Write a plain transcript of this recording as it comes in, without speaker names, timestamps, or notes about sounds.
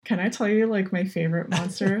Can I tell you like my favorite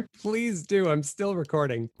monster? Please do. I'm still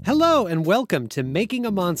recording. Hello and welcome to Making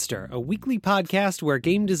a Monster, a weekly podcast where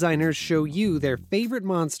game designers show you their favorite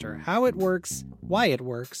monster, how it works, why it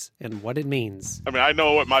works, and what it means. I mean, I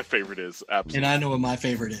know what my favorite is, absolutely. And I know what my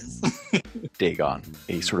favorite is. Dagon,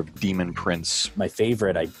 a sort of demon prince. My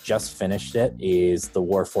favorite, I just finished it, is the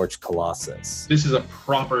Warforged Colossus. This is a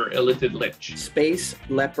proper illithid lich. Space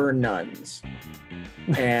leper nuns.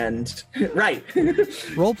 And, right.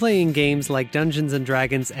 Role-playing games like Dungeons &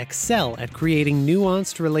 Dragons excel at creating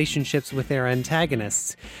nuanced relationships with their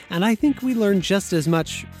antagonists, and I think we learn just as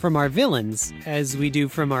much from our villains as we do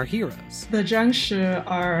from our heroes. The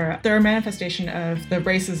Jiangshi they're a manifestation of the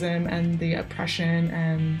racism and the oppression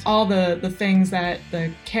and all the things that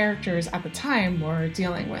the characters at the time were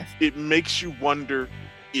dealing with. It makes you wonder,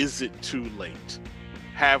 is it too late?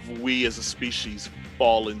 Have we as a species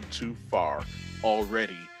fallen too far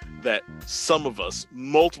already that some of us,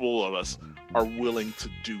 multiple of us, are willing to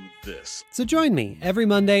do this? So join me every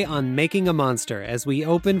Monday on Making a Monster as we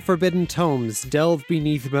open forbidden tomes, delve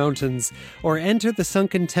beneath mountains, or enter the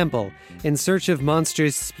sunken temple in search of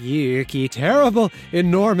monsters spooky, terrible,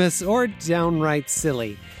 enormous, or downright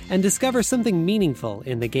silly, and discover something meaningful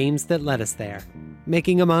in the games that led us there.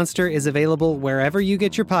 Making a Monster is available wherever you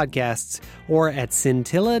get your podcasts or at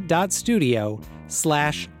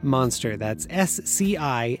scintilla.studio/monster. That's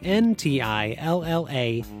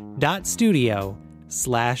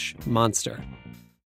SCINTILLA.studio/monster.